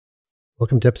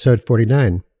Welcome to episode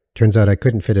 49. Turns out I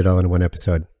couldn't fit it all in one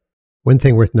episode. One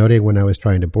thing worth noting when I was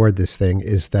trying to board this thing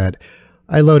is that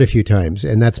I load a few times,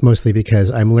 and that's mostly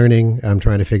because I'm learning, I'm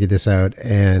trying to figure this out,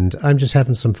 and I'm just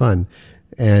having some fun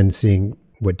and seeing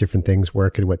what different things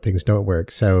work and what things don't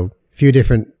work. So a few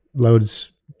different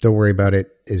loads, don't worry about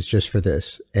it, is just for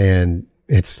this, and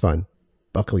it's fun.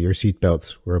 Buckle your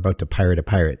seatbelts, we're about to pirate a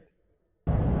pirate.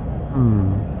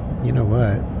 You know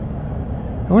what?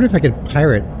 I wonder if I could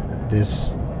pirate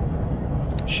this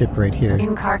ship right here.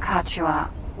 In Carcachua,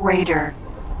 Raider.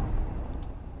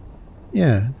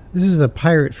 Yeah, this is a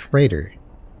pirate freighter.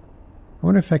 I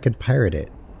wonder if I could pirate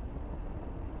it.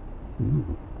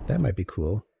 Ooh, that might be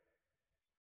cool.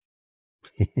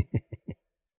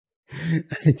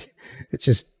 It's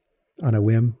just on a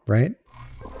whim, right?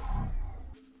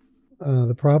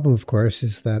 The problem, of course,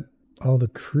 is that all the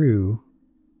crew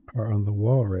are on the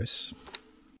Walrus.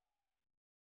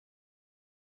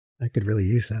 I could really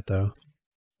use that, though.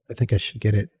 I think I should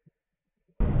get it.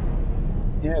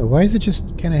 Yeah, why is it just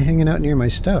kind of hanging out near my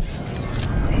stuff?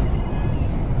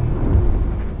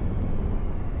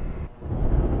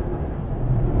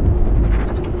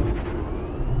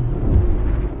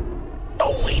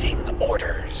 Awaiting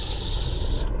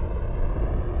orders.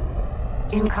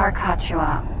 In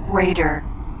Carcachua, Raider.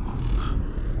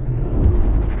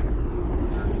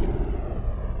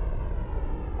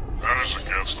 That is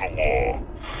against the law.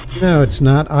 No, it's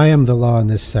not. I am the law in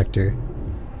this sector.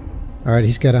 Alright,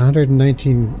 he's got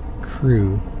 119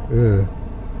 crew. Ugh.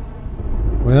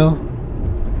 Well,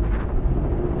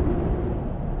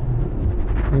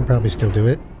 I can probably still do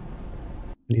it.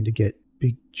 I need to get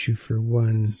Big Chew for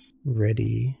 1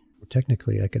 ready.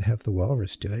 Technically, I could have the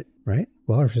Walrus do it, right?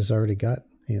 Walrus has already got...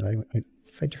 You know,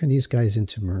 if I turn these guys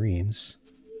into Marines...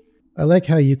 I like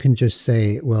how you can just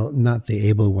say, well, not the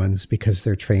able ones because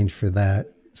they're trained for that.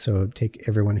 So take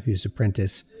everyone who's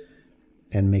apprentice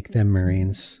and make them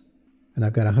Marines. And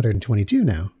I've got 122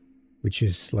 now, which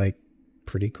is like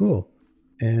pretty cool.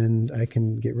 And I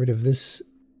can get rid of this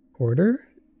order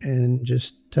and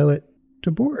just tell it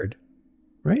to board,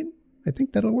 right? I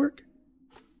think that'll work.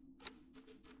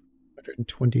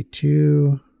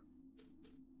 122.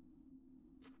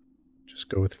 Just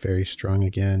go with very strong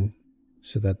again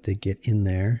so that they get in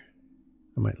there.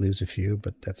 I might lose a few,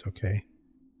 but that's okay.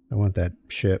 I want that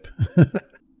ship.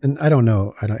 And I don't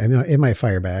know. I mean, it might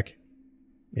fire back.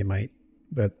 It might.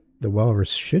 But the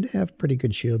Walrus should have pretty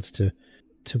good shields to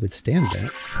withstand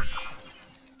that.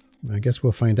 I guess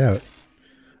we'll find out.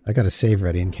 I got a save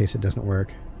ready in case it doesn't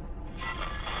work.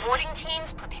 Boarding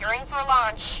teams preparing for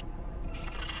launch.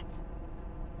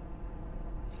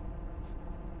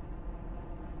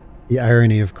 The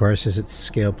irony, of course, is it's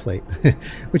scale plate,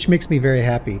 which makes me very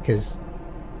happy because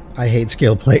I hate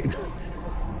scale plate.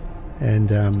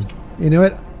 And you know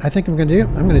what I think I'm going to do?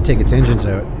 I'm going to take its engines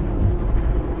out.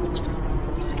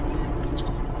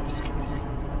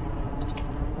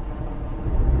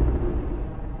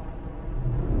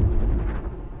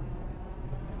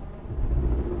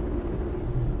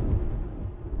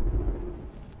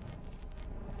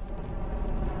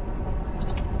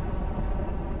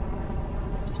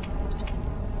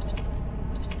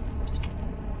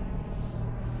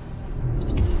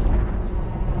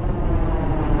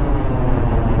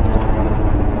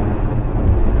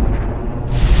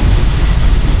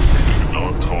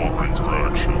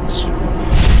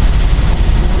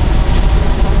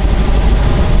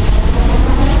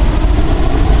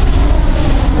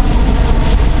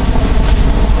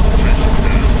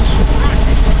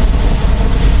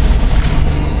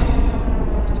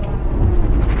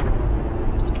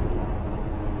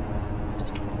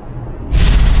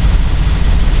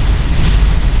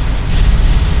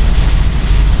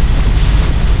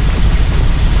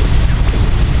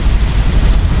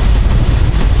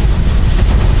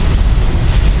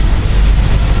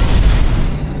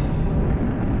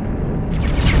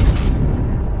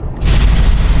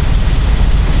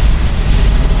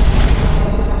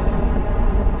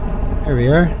 There we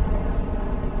are.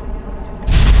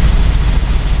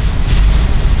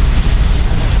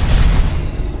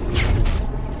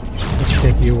 Let's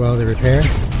take you a while to repair. I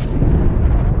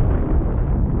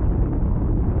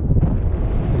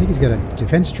think he's got a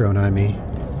defense drone on me.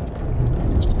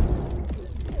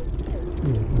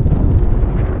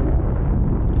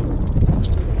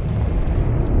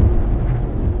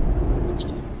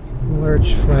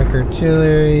 Large flak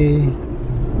artillery.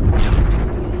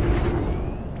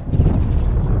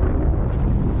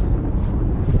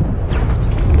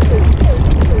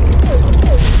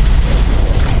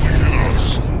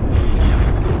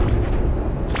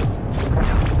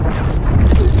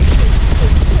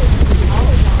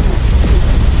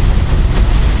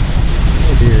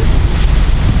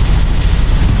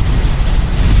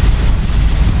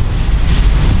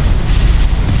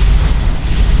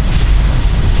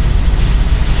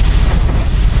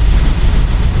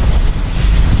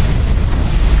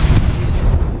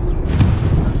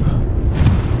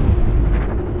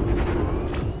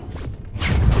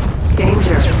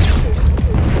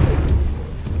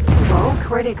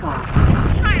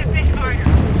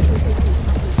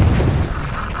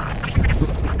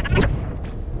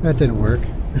 That didn't work.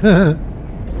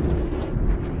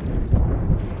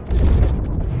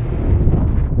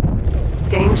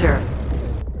 Danger.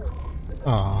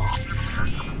 Aw.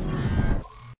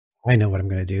 I know what I'm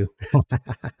going to do.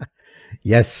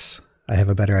 Yes, I have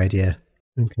a better idea.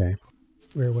 Okay.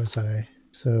 Where was I?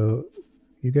 So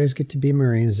you guys get to be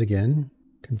Marines again.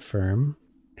 Confirm.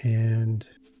 And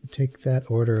take that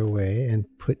order away and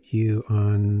put you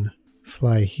on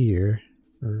fly here.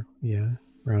 Or, yeah,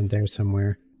 around there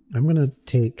somewhere. I'm going to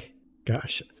take...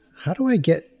 Gosh, how do I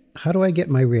get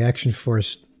my reaction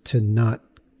force to not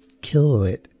kill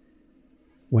it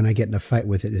when I get in a fight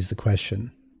with it is the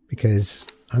question. Because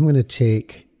I'm going to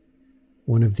take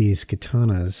one of these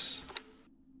katanas,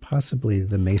 possibly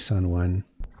the Mason one.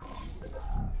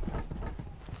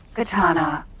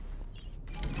 Katana.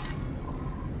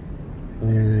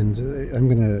 And I'm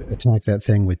going to attack that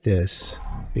thing with this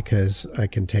because I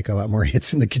can take a lot more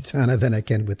hits in the katana than I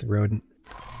can with the rodent.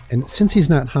 And since he's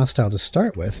not hostile to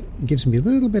start with, it gives me a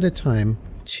little bit of time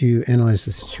to analyze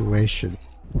the situation.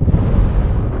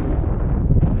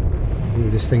 Ooh,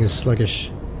 this thing is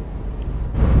sluggish.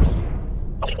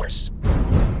 Of course.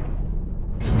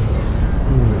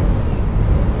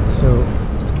 So,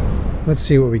 let's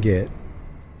see what we get.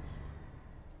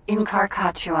 In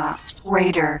Carcachua.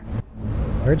 Raider.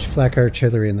 Large flak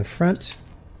artillery in the front.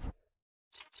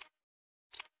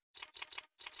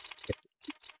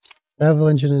 Travel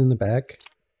engine in the back.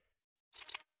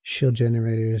 Shield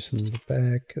generators in the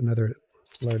back. Another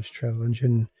large travel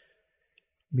engine.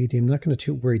 Medium. Not going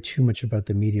to worry too much about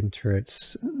the medium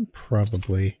turrets.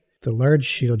 Probably. The large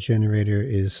shield generator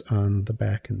is on the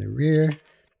back and the rear.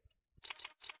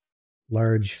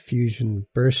 Large fusion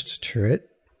burst turret.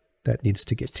 That needs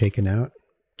to get taken out.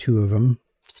 2 of them.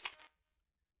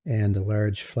 And a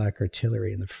large flak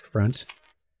artillery in the front.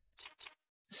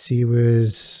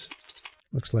 CWIS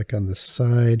looks like on the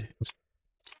side.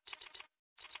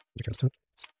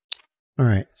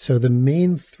 Alright, so the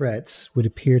main threats would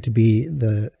appear to be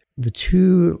the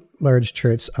 2 large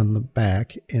turrets on the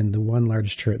back and the 1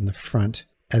 large turret in the front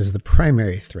as the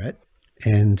primary threat,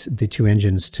 and the 2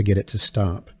 engines to get it to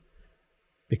stop,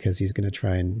 because he's going to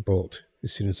try and bolt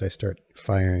as soon as I start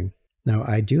firing. Now,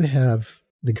 I do have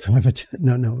the graviton.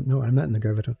 No, I'm not in the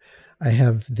graviton. I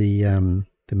have the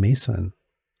Mason,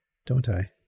 don't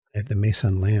I? I have the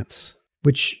Mason Lance,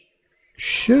 which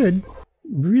should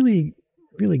really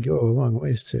go a long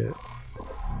ways to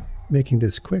making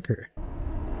this quicker.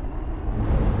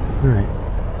 All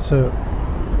right, so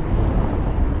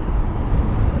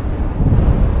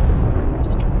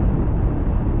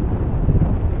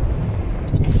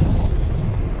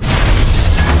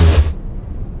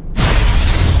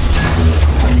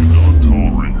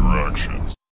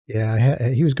yeah,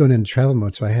 he was going into travel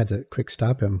mode, so I had to quick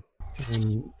stop him.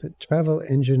 And the travel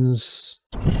engines.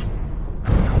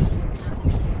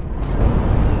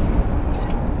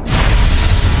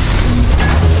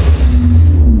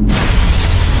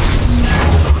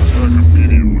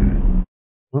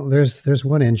 Well, there's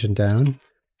 1 engine down.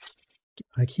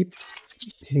 I keep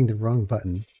hitting the wrong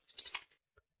button.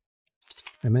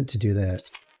 I meant to do that.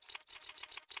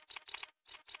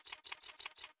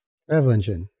 Travel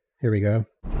engine. Here we go.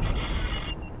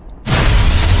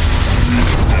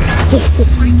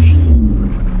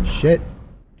 Shit.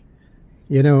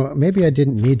 You know, maybe I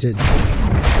didn't need to...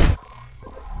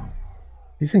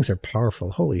 These things are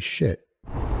powerful. Holy shit.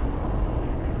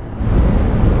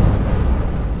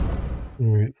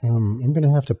 Alright, I'm going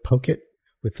to have to poke it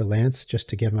with the lance just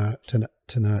to get him out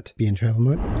to not be in travel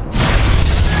mode.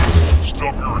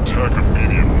 Stop your attack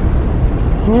immediately.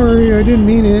 Sorry, I didn't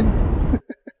mean it.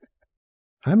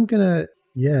 I'm gonna...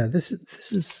 Yeah, this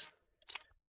is...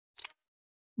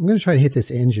 I'm gonna try to hit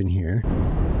this engine here.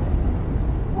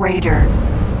 Raider.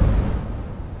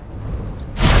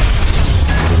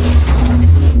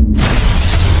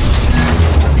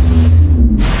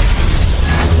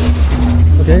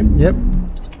 Okay, yep.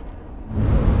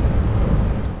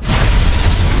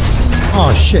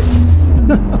 Oh shit.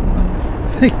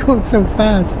 They go so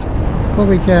fast.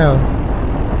 Holy cow.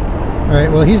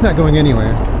 Alright, well he's not going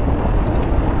anywhere.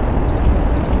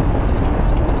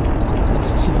 Let's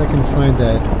see if I can find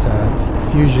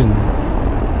that fusion.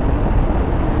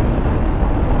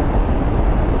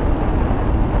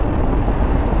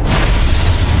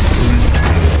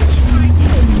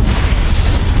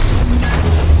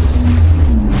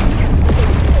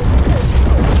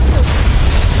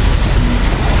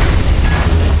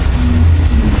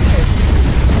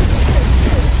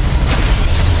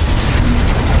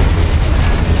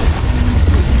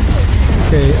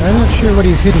 Okay, I'm not sure what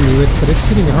he's hitting me with, but it's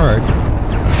hitting hard.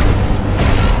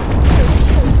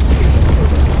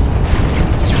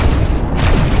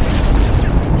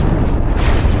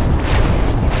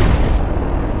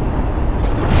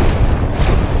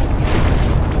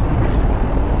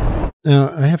 Now,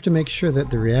 I have to make sure that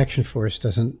the reaction force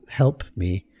doesn't help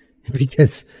me,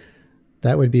 because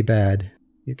that would be bad.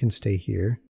 You can stay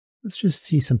here. Let's just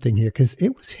see something here, because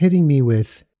it was hitting me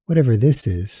with whatever this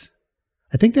is.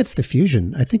 I think that's the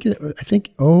fusion. I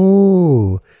think,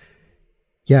 oh,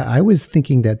 yeah, I was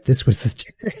thinking that this was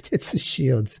the, it's the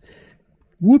shields.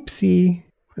 Whoopsie.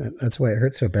 That's why it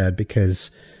hurt so bad,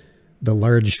 because the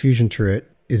large fusion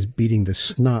turret is beating the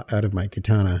snot out of my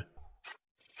katana.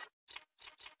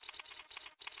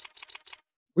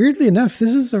 Weirdly enough,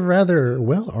 this is a rather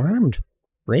well-armed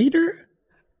raider?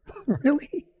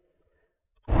 Really?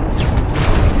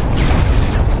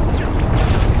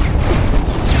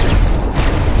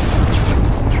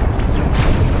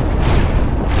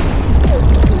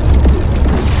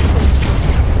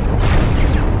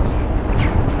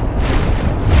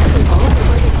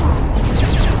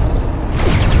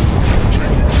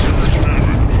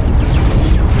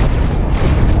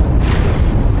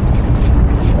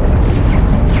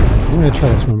 I'm going to try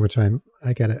this one more time.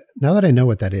 I got it. Now that I know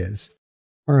what that is.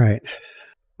 All right.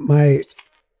 My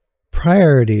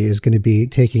priority is going to be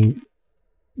taking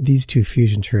these two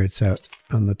fusion turrets out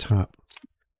on the top.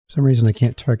 For some reason I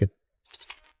can't target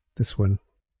this one.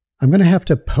 I'm going to have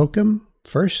to poke him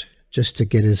first just to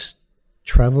get his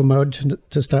travel mode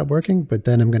to stop working, but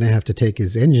then I'm going to have to take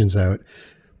his engines out,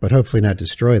 but hopefully not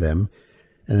destroy them.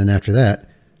 And then after that,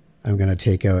 I'm going to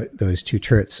take out those two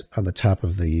turrets on the top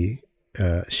of the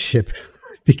ship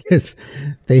because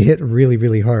they hit really,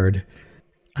 really hard.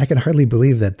 I can hardly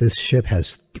believe that this ship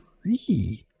has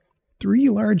three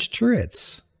large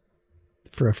turrets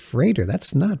for a freighter.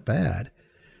 That's not bad.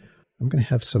 I'm going to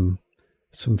have some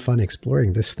fun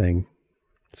exploring this thing.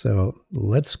 So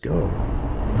let's go.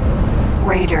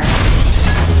 Raider.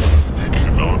 You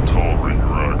cannot tolerate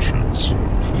your actions.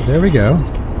 So there we go.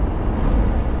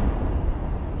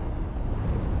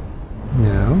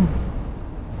 Now,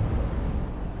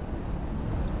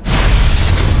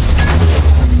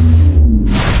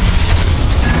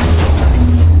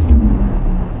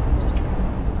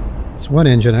 it's one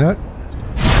engine out.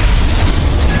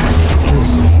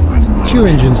 There's two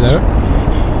engines out.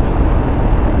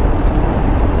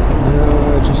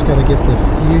 Now, just gotta get the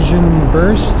fusion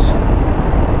burst.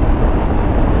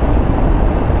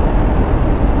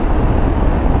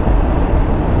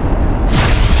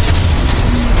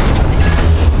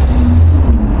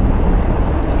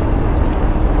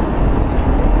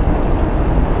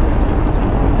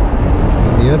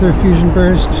 Other fusion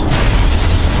burst.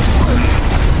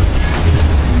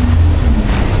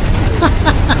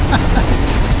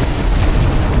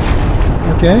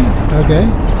 Okay, okay.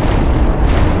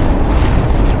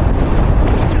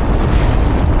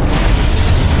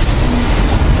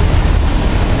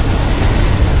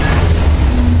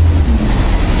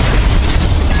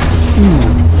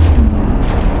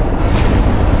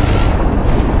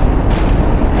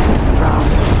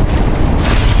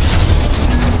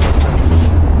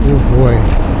 Boy.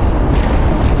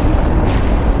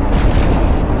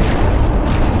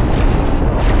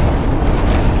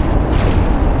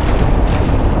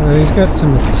 He's got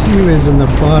some sewers in the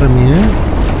bottom here.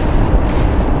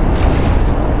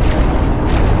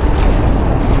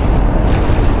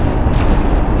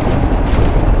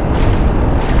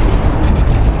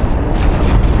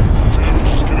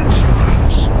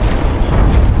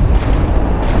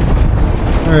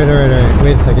 Alright.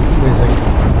 Wait a second.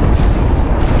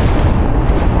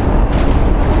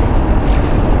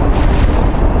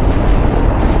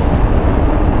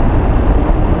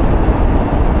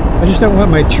 I just don't want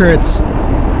my turrets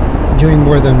doing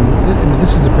more than... I mean,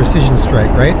 this is a precision strike,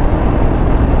 right?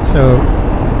 So...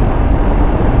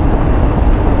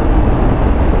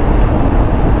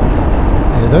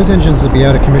 yeah, those engines will be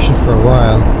out of commission for a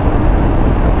while.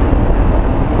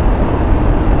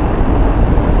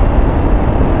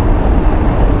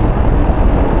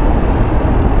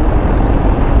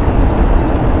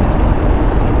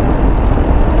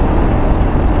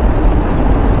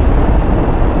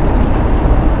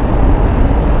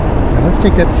 Let's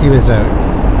take that Seawiz out.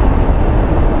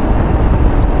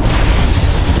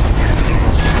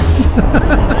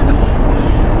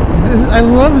 I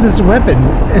love this weapon.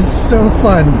 It's so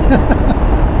fun.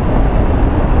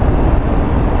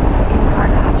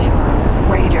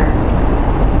 Raider.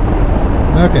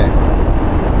 Okay.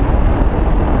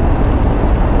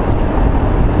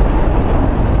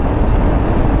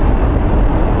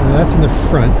 Now that's in the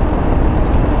front.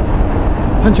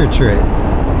 Hunter turret.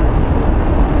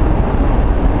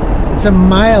 It's a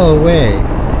mile away.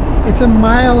 It's a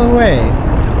mile away.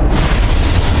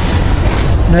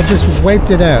 And I just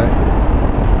wiped it out.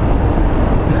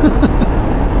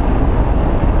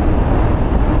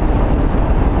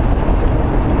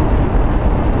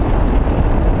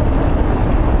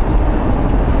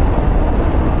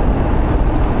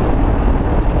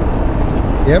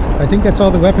 Yep, I think that's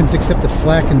all the weapons except the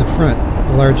flak in the front,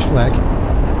 the large flak.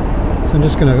 So I'm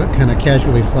just going to kind of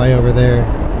casually fly over there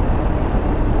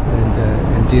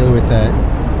and deal with that.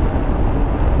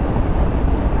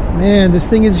 Man, this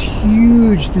thing is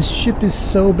huge. This ship is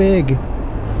so big.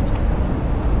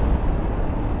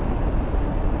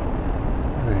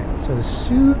 Alright, so as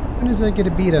soon as I get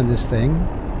a beat on this thing,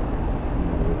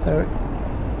 without...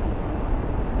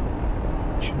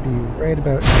 should be right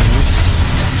about now.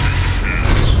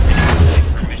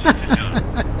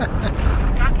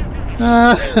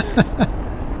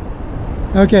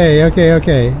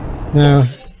 Okay. Now...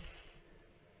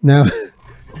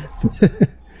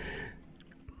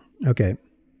 Okay,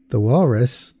 the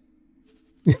walrus,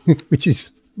 which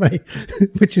is my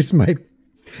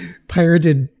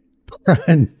pirated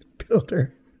prawn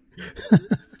builder.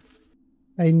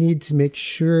 I need to make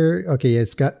sure. Okay,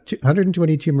 it's got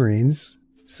 122 Marines,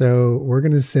 so we're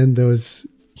gonna send those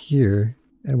here,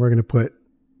 and we're gonna put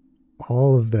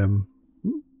all of them.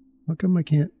 How come I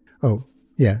can't? Oh,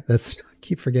 yeah, that's. I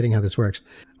keep forgetting how this works.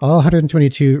 All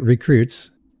 122 recruits,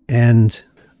 and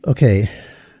okay.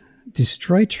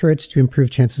 Destroy turrets to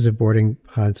improve chances of boarding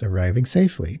pods arriving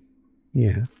safely.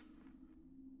 Yeah.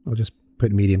 I'll just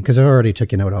put medium, because I already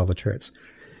taken out all the turrets.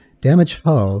 Damage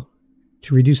hull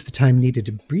to reduce the time needed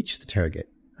to breach the target.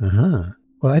 Uh-huh.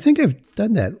 Well, I think I've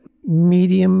done that.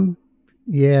 Medium.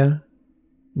 Yeah.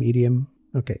 Medium.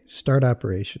 Okay. Start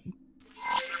operation.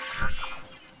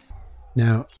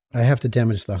 Now, I have to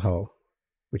damage the hull,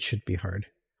 which should be hard.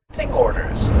 Take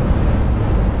orders.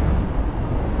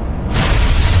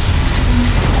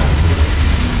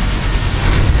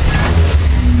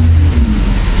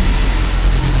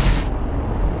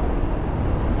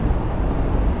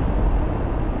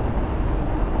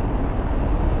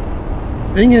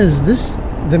 Thing is,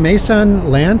 the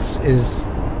Mason Lance is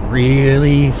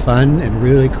really fun and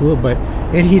really cool, but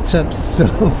it heats up so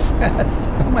fast.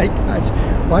 Oh my gosh.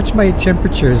 Watch my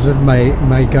temperatures of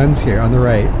my guns here on the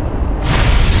right.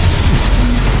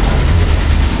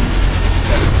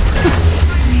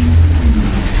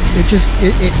 It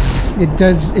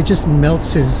just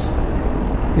melts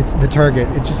the target.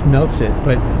 It just melts it,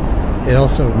 but it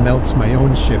also melts my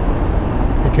own ship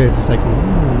because it's like,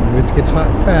 ooh, it gets hot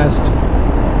fast.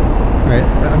 Alright,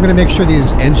 I'm going to make sure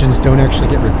these engines don't actually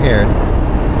get repaired.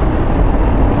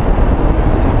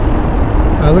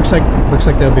 Looks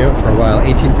like they'll be out for a while.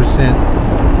 18%,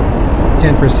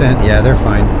 10%. Yeah, they're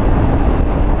fine.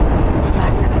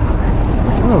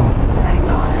 Oh.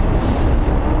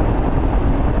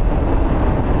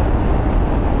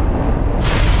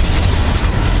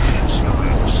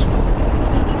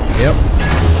 Yep.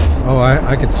 Oh,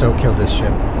 I could so kill this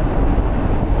ship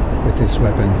with this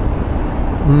weapon.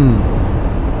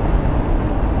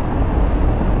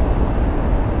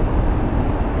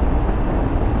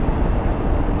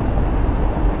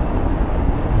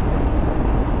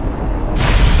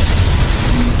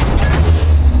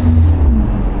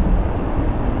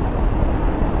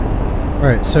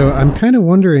 Alright, so I'm kind of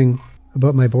wondering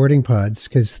about my boarding pods,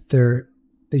 because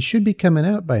they should be coming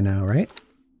out by now, right?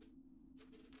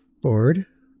 Board.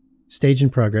 Stage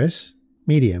in progress.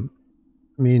 Medium.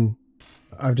 I mean,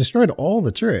 I've destroyed all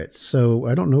the turrets, so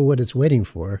I don't know what it's waiting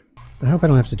for. I hope I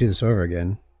don't have to do this over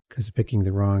again, because of picking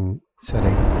the wrong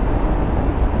setting.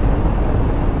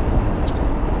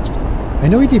 I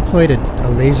know he deployed a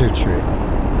laser turret.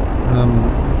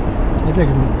 Maybe I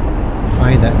can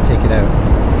find that and take it out.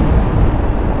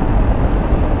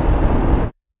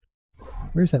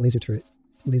 Where's that laser turret?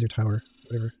 Laser tower,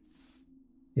 whatever.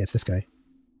 Yeah, it's this guy.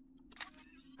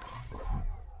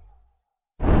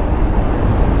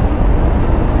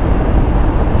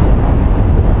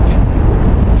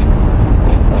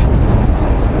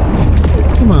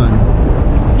 Come on.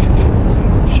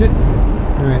 Shit.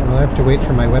 Alright, I'll have to wait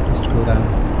for my weapons to cool down.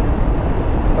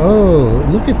 Oh,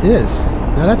 look at this.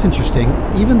 Now that's interesting.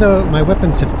 Even though my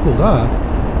weapons have cooled off,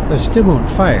 they still won't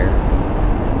fire.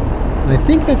 And I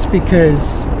think that's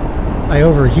because I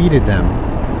overheated them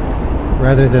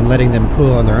rather than letting them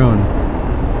cool on their own.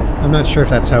 I'm not sure if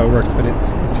that's how it works, but it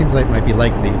seems like it might be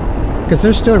likely. Because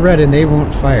they're still red and they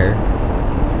won't fire.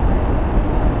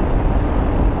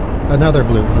 Oh, now they're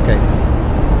blue. Okay.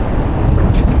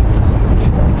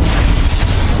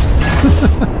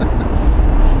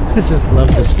 I just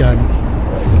love this gun.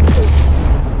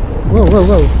 Whoa, whoa,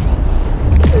 whoa.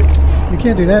 You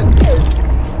can't do that.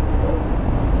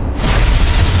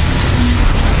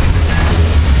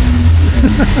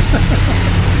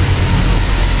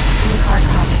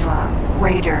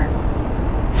 Raider.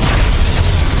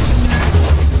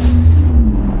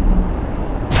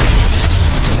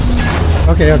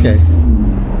 Okay.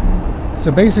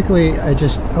 So basically, I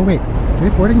just... Oh, wait. Are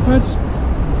they boarding pods?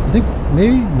 I think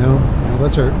maybe? No. No,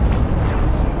 those are...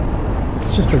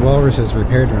 It's just a walrus's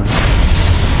repair drone.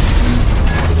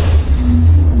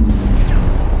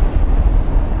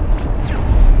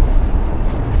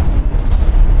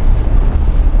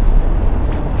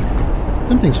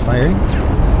 Something's firing.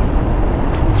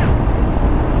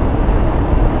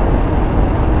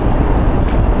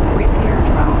 Repair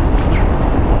drone.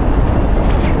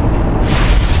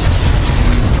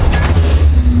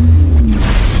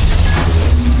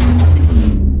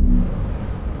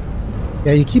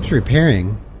 Yeah, he keeps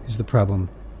repairing is the problem.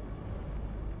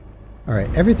 Alright,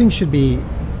 everything should be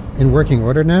in working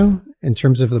order now in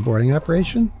terms of the boarding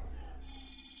operation.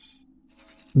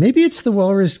 Maybe it's the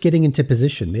walrus getting into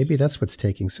position. Maybe that's what's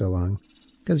taking so long.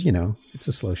 Because, you know, it's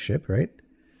a slow ship, right?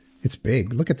 It's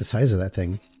big. Look at the size of that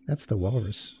thing. That's the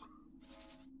walrus.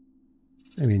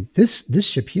 I mean, this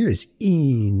ship here is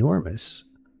enormous.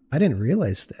 I didn't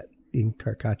realize that the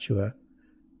Carcachua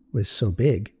was so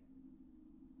big.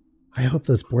 I hope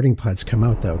those boarding pods come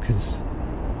out, though, because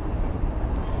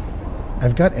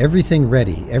I've got everything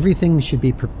ready. Everything should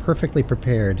be perfectly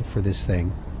prepared for this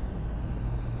thing.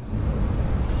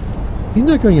 He's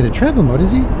not going into travel mode,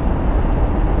 is he?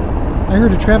 I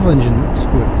heard a travel engine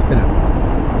spin up.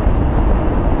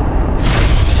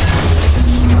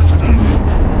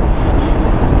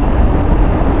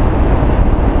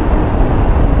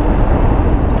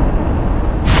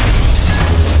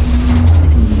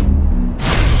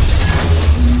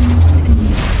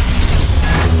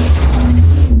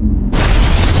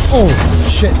 Oh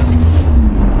shit!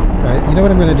 All right, you know what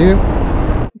I'm going to do?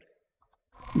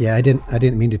 Yeah, I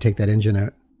didn't mean to take that engine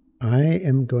out. I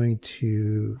am going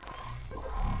to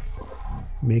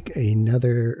make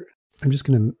another... I'm just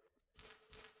going to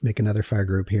make another fire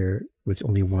group here with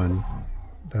only one.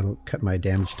 That'll cut my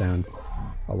damage down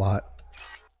a lot.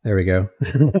 There we go.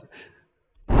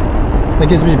 That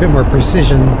gives me a bit more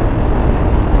precision.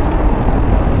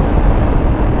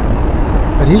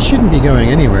 But he shouldn't be going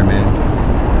anywhere, man.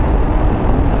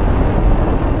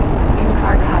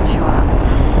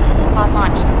 Pod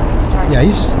launched. To target. Yeah,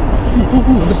 he's...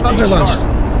 Ooh, the pods are launched.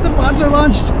 The pods are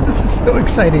launched. This is so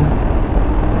exciting.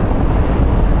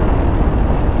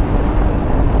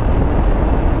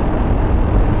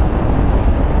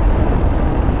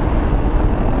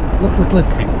 Look, look, look.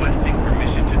 Requesting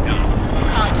permission to dock.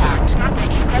 Contact.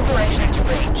 Making preparation to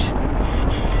reach.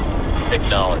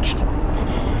 Acknowledged.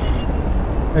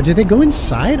 Did they go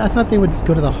inside? I thought they would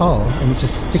go to the hull and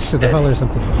just stick to the hull or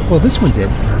something. Well, this one did.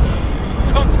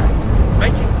 Contact.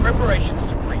 Making preparations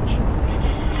to breach.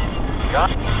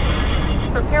 Got.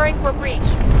 Preparing for breach.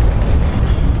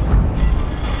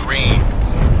 Green.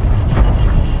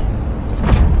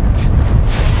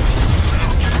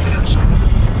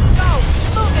 Go!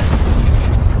 Move it!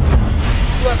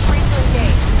 You are free to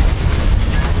engage.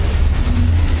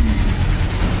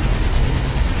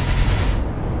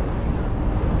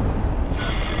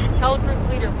 Tell group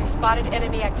leader we spotted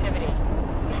enemy activity.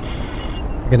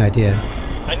 Good idea.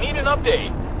 I need an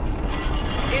update.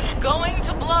 It's going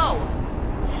to blow.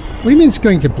 What do you mean it's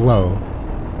going to blow?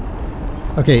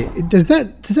 Okay, does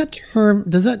that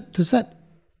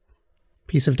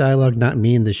piece of dialogue not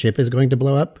mean the ship is going to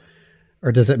blow up?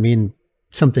 Or does that mean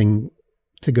something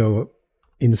to go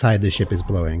inside the ship is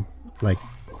blowing? Like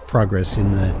progress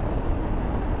in the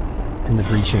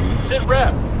breaching. Sit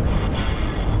rep.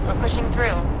 We're pushing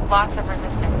through. Lots of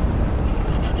resistance.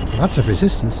 Lots of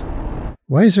resistance?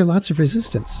 Why is there lots of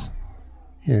resistance?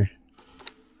 Here.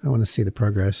 I want to see the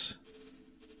progress.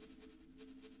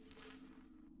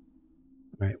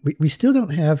 All right. We still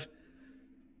don't have...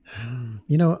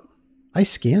 You know, I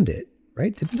scanned it,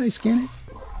 right? Didn't I scan it?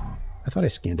 I thought I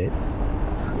scanned it.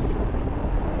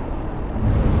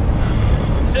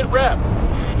 Sit rep.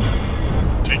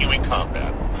 Continuing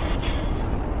combat.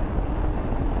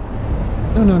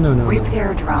 No.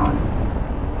 Repair drone.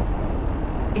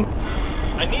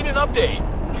 I need an update.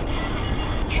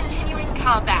 Continuing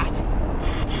combat.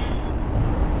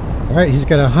 All right, he's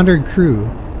got 100 crew.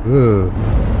 Ooh.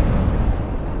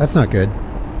 That's not good.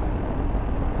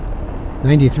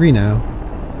 93 now.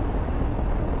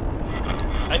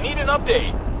 I need an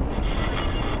update.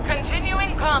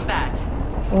 Continuing combat.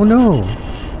 Oh no.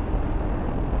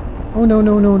 Oh no.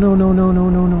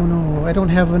 I don't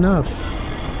have enough.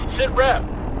 Sit rep.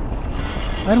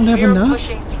 I don't have We're enough.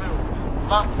 pushing through.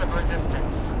 Lots of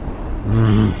resistance.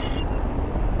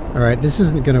 All right, this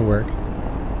isn't going to work.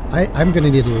 I'm going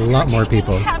to need a lot more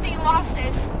people. Heavy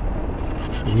losses.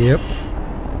 Yep.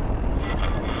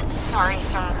 Sorry,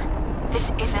 sir.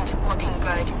 This isn't looking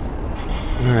good.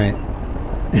 All right.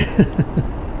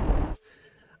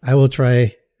 I will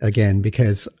try again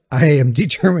because I am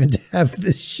determined to have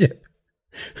this ship.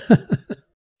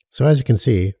 So as you can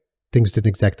see, things didn't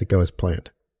exactly go as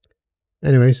planned.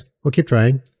 Anyways, we'll keep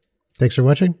trying. Thanks for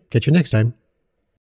watching. Catch you next time.